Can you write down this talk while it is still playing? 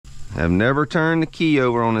I've never turned the key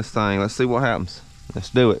over on this thing. Let's see what happens. Let's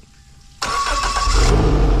do it.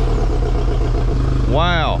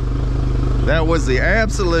 Wow, that was the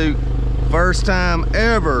absolute first time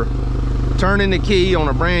ever turning the key on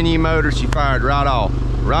a brand new motor. She fired right off,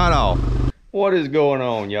 right off. What is going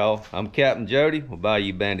on, y'all? I'm Captain Jody with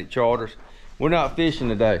Bayou Bandit Charters. We're not fishing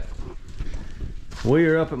today. We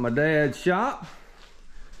are up at my dad's shop.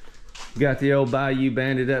 Got the old Bayou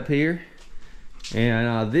Bandit up here.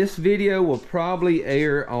 And this video will probably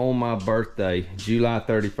air on my birthday, July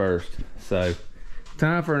 31st. So,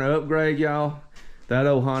 time for an upgrade, y'all. That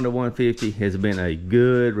old Honda 150 has been a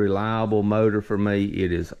good, reliable motor for me.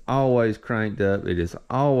 It is always cranked up. It has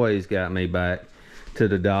always got me back to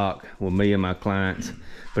the dock with me and my clients.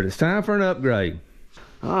 But it's time for an upgrade.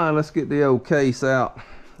 All right, let's get the old case out.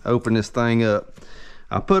 Open this thing up.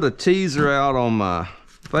 I put a teaser out on my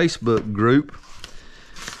Facebook group.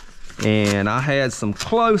 And I had some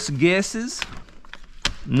close guesses.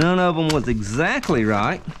 None of them was exactly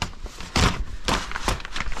right.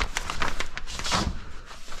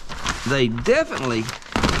 They definitely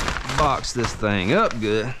boxed this thing up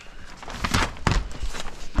good.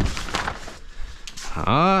 All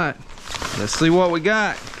right, let's see what we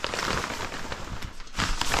got.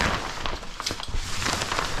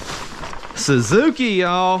 Suzuki,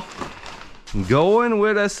 y'all. Going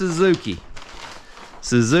with a Suzuki.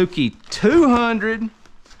 Suzuki 200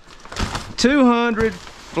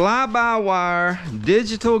 fly-by-wire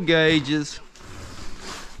digital gauges.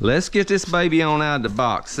 Let's get this baby on out of the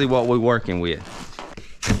box, see what we're working with.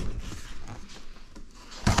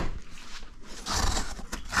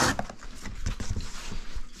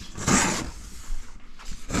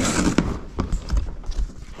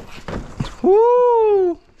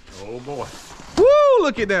 Woo! Oh boy. Woo!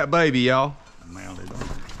 Look at that baby, y'all.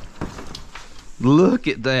 Look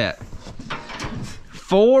at that.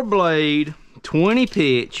 4-blade, 20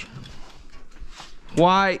 pitch,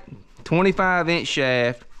 white, 25-inch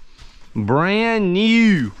shaft, brand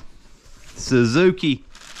new Suzuki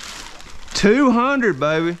 200,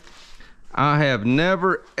 baby. I have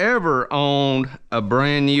never ever owned a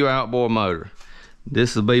brand new outboard motor.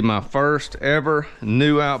 This will be my first ever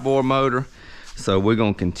new outboard motor. So we're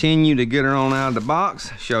gonna continue to get her on out of the box,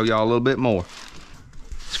 show y'all a little bit more.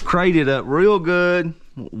 It's crated up real good,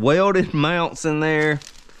 welded mounts in there,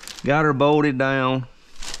 got her bolted down.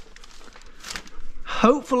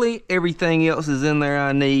 Hopefully everything else is in there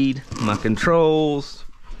I need. My controls,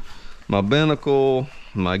 my binnacle,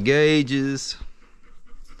 my gauges.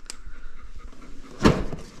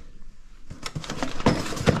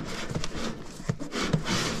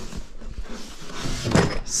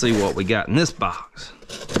 See what we got in this box.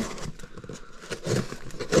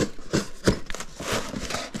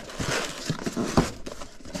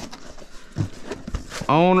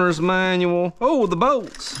 Owner's manual. Oh, the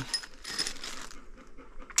bolts.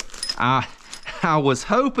 I was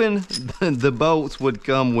hoping the bolts would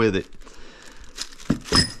come with it.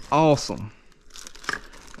 Awesome.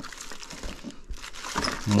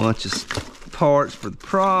 Bunch of parts for the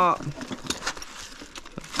prop.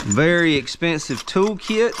 Very expensive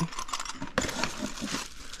toolkit.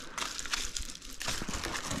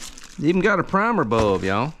 Even got a primer bulb,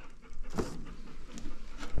 y'all.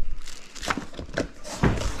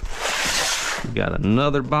 Got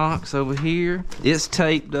another box over here. It's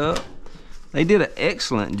taped up. They did an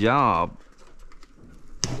excellent job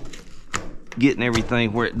getting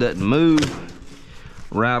everything where it doesn't move,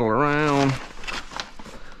 rattle around.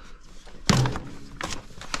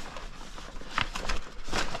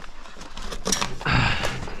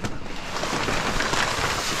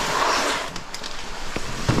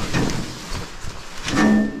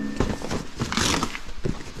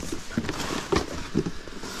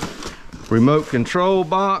 Remote control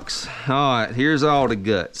box. All right, here's all the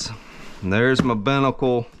guts. There's my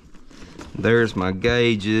binnacle. There's my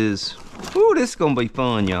gauges. Ooh, this is gonna be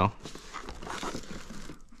fun, y'all.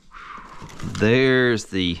 There's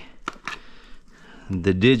the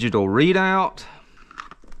digital readout.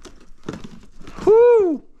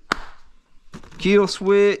 Whoo! Kill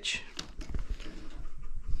switch.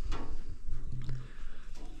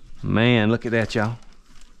 Man, look at that, y'all.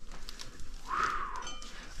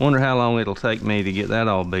 Wonder how long it'll take me to get that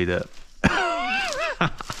all beat up.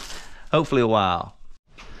 Hopefully a while.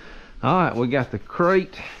 All right, we got the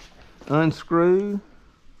crate unscrewed.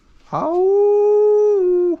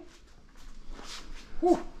 Oh!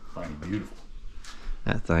 Whew, thing beautiful.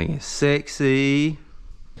 That thing is sexy.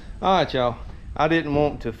 All right, y'all. I didn't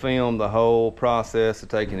want to film the whole process of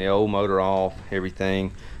taking the old motor off,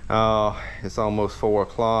 everything. It's almost 4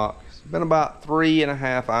 o'clock. It's been about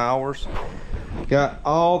 3.5 hours. Got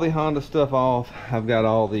all the Honda stuff off. I've got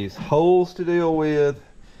all these holes to deal with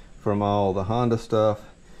from all the Honda stuff.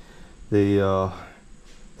 The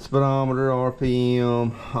speedometer,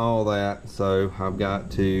 RPM, all that. So I've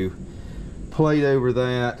got to plate over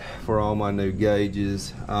that for all my new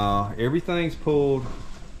gauges. Everything's pulled.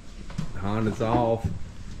 Honda's off.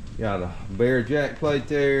 Got a bare jack plate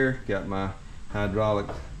there. Got my hydraulic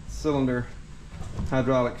cylinder,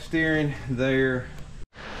 hydraulic steering there.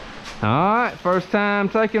 All right, first time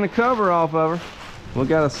taking the cover off of her. We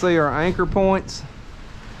got to see our anchor points.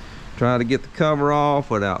 Try to get the cover off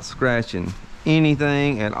without scratching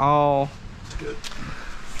anything at all. Good.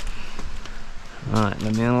 All right,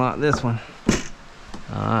 let me unlock this one.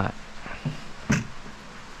 All right.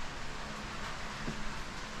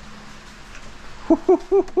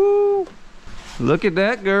 Look at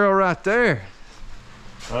that girl right there.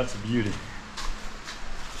 That's a beauty.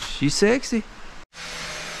 She's sexy.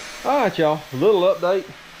 All right, y'all, a little update.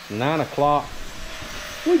 It's 9 o'clock.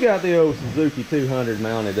 We got the old Suzuki 200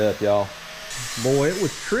 mounted up, y'all. Boy, it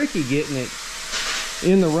was tricky getting it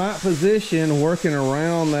in the right position, working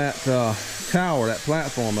around that tower, that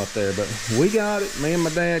platform up there, but we got it. Me and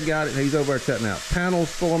my dad got it. He's over there cutting out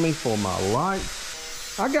panels for me for my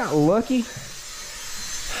lights. I got lucky.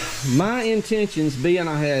 My intentions being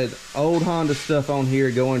I had old Honda stuff on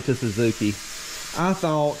here going to Suzuki, I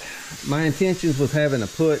thought my intentions was having to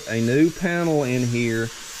put a new panel in here,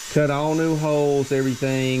 cut all new holes,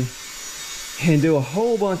 everything, and do a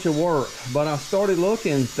whole bunch of work. But I started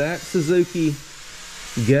looking, that Suzuki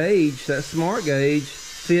gauge, that smart gauge,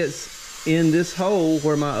 fits in this hole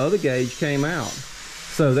where my other gauge came out.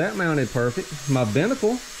 So that mounted perfect. My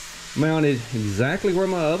binnacle mounted exactly where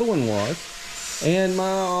my other one was. And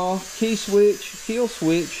my key switch, kill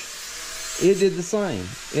switch, it did the same.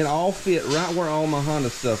 It all fit right where all my Honda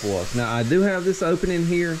stuff was. Now I do have this opening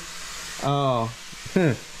here.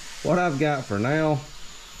 What I've got for now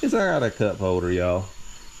is I got a cup holder, y'all.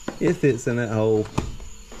 It fits in that hole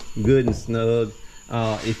good and snug.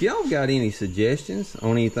 If y'all got any suggestions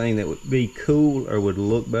on anything that would be cool or would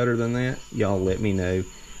look better than that, y'all let me know.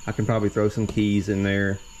 I can probably throw some keys in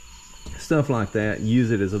there, stuff like that. Use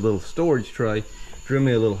it as a little storage tray. Drill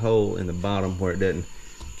me a little hole in the bottom where it doesn't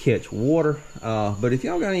catch water. But if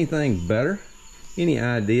y'all got anything better, any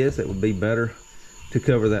ideas that would be better to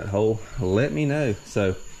cover that hole, let me know.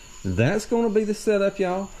 So that's going to be the setup,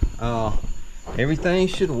 y'all. Everything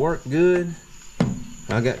should work good.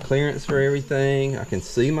 I got clearance for everything. I can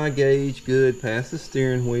see my gauge good past the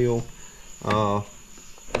steering wheel.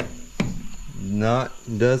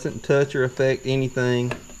 Doesn't touch or affect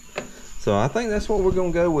anything. So I think that's what we're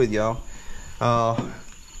gonna go with, y'all.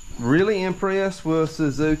 Really impressed with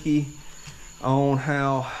Suzuki on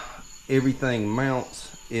how everything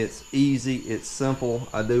mounts. It's easy, it's simple.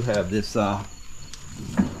 I do have this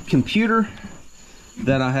computer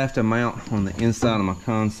that I have to mount on the inside of my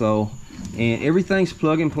console, and everything's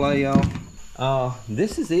plug and play, y'all.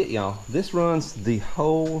 This is it, y'all. This runs the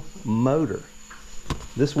whole motor.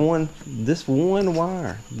 This one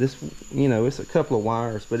wire, you know, it's a couple of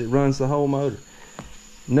wires, but it runs the whole motor.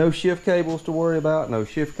 No shift cables to worry about, no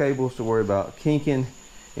shift cables to worry about kinking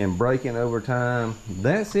and breaking over time.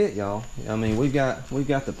 That's it, y'all. I mean, we've got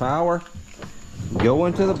the power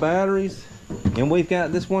going to the batteries, and we've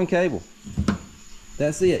got this one cable.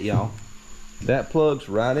 That's it, y'all. That plugs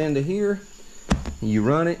right into here. You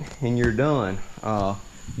run it and you're done.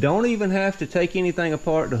 Don't even have to take anything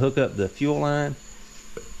apart to hook up the fuel line.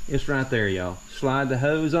 It's right there, y'all. Slide the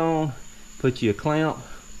hose on, put you a clamp,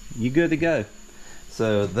 you good to go.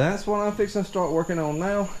 So that's what I'm fixing to start working on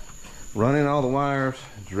now. Running all the wires,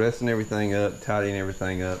 dressing everything up, tidying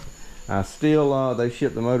everything up. I still, they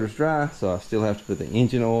ship the motors dry, so I still have to put the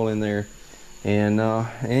engine oil in there.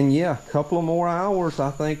 And yeah, a couple of more hours,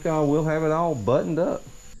 I think we'll have it all buttoned up.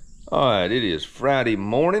 All right, it is Friday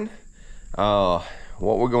morning. What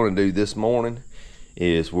we're gonna do this morning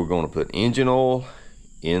is we're gonna put engine oil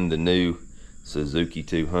in the new Suzuki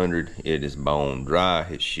 200. It is bone dry,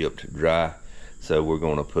 it's shipped dry. So we're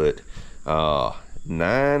gonna put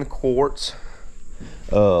 9 quarts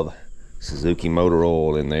of Suzuki motor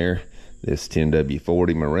oil in there. This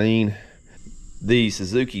 10W40 Marine. The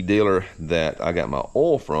Suzuki dealer that I got my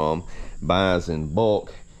oil from buys in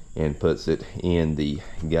bulk and puts it in the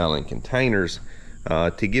gallon containers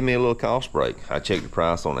to give me a little cost break. I checked the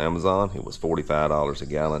price on Amazon. It was $45 a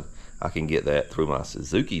gallon. I can get that through my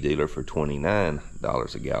Suzuki dealer for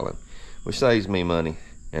 $29 a gallon, which saves me money,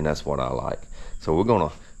 and that's what I like. So we're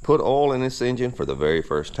gonna put oil in this engine for the very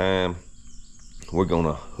first time. We're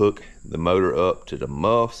gonna hook the motor up to the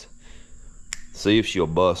muffs, see if she'll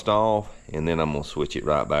bust off, and then I'm gonna switch it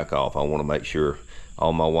right back off. I want to make sure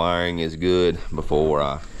all my wiring is good before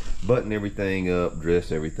I button everything up,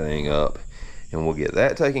 dress everything up, and we'll get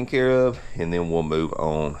that taken care of, and then we'll move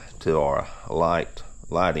on to our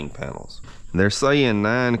lighting panels. They're saying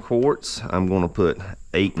 9 quarts. I'm gonna put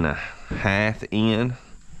 8.5 in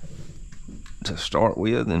to start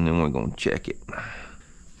with, and then we're gonna check it.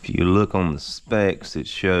 If you look on the specs, it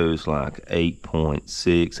shows like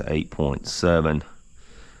 8.6, 8.7,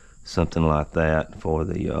 something like that for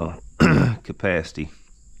the capacity.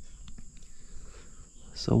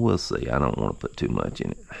 So we'll see. I don't want to put too much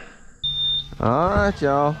in it. All right,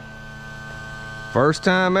 y'all. First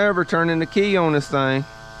time ever turning the key on this thing.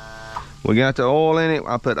 We got the oil in it.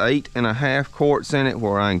 I put 8.5 quarts in it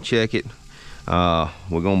where I can check it.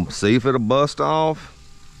 We're gonna see if it'll bust off.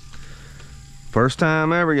 First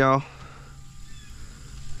time ever, y'all.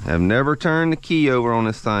 I've never turned the key over on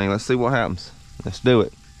this thing. Let's see what happens. Let's do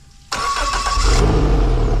it.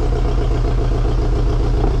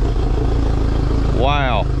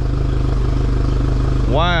 Wow.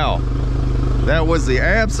 Wow. That was the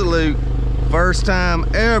absolute first time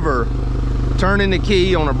ever turning the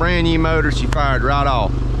key on a brand new motor. She fired right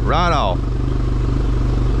off. Right off.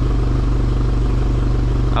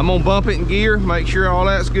 I'm gonna bump it in gear, make sure all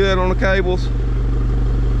that's good on the cables.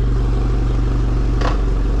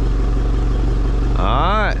 All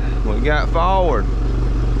right, we got forward.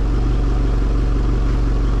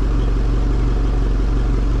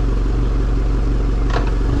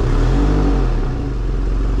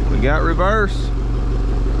 We got reverse.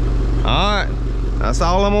 All right, that's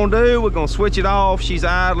all I'm gonna do. We're gonna switch it off. She's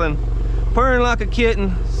idling, purring like a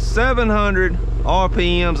kitten, 700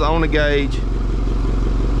 RPMs on the gauge.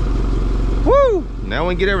 Woo! Now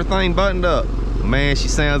we can get everything buttoned up. Man, she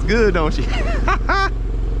sounds good, don't she?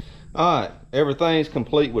 All right, everything's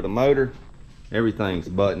complete with the motor. Everything's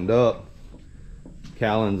buttoned up.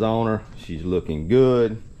 Cowling's on her. She's looking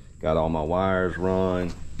good. Got all my wires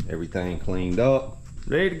run. Everything cleaned up.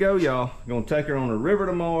 Ready to go, y'all. Gonna take her on the river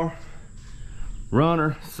tomorrow. Run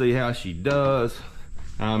her, see how she does.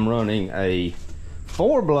 I'm running a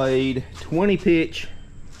 4-blade 20 pitch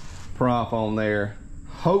prop on there.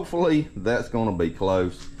 Hopefully that's gonna be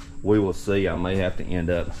close. We will see. I may have to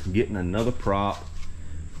end up getting another prop,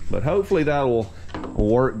 but hopefully that'll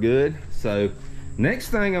work good. So next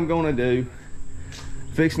thing I'm gonna do,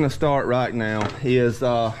 fixing to start right now, is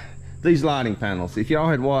these lighting panels. If y'all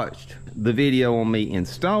had watched the video on me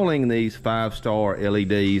installing these 5-star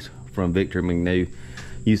LEDs from Victor McNew,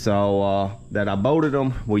 you saw that I bolted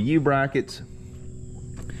them with U-brackets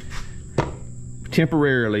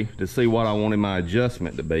temporarily to see what I wanted my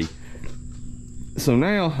adjustment to be. So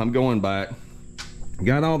now I'm going back,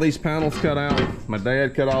 got all these panels cut out. My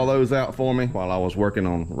dad cut all those out for me while I was working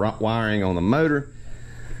on wiring on the motor.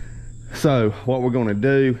 So what we're going to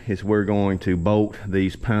do is we're going to bolt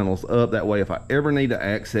these panels up. That way if I ever need to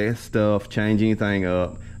access stuff, change anything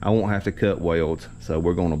up, I won't have to cut welds. So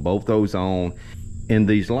we're going to bolt those on, and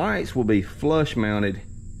these lights will be flush mounted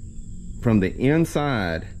from the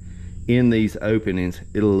inside in these openings.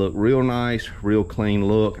 It'll look real nice, real clean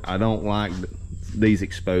look. I don't like these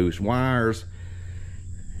exposed wires.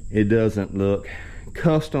 It doesn't look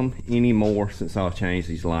custom anymore since I've changed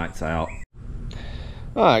these lights out.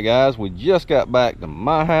 All right, guys, we just got back to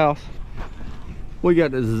my house. We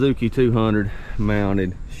got the Suzuki 200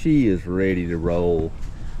 mounted. She is ready to roll.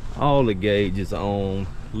 All the gauges on,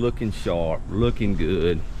 looking sharp, looking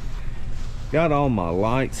good. Got all my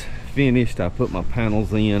lights finished. I put my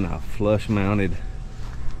panels in. I flush mounted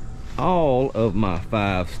all of my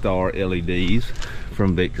 5-star LEDs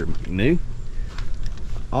from Victor McNew.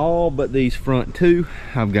 All but these front two.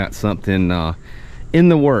 I've got something in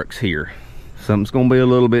the works here. Something's gonna be a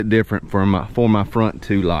little bit different for my front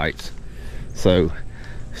two lights. So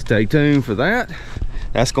stay tuned for that.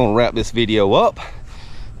 That's gonna wrap this video up.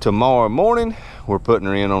 Tomorrow morning, we're putting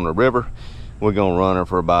her in on the river. We're gonna run her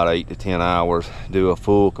for about 8 to 10 hours, do a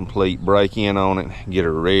full complete break-in on it, get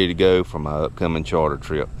her ready to go for my upcoming charter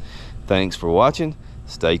trip. Thanks for watching.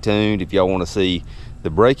 Stay tuned. If y'all wanna see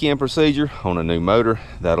the break-in procedure on a new motor,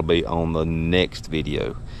 that'll be on the next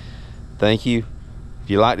video. Thank you. If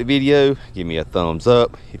you liked the video, give me a thumbs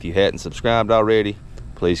up. If you hadn't subscribed already,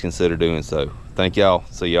 please consider doing so. Thank y'all.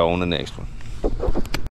 See y'all on the next one.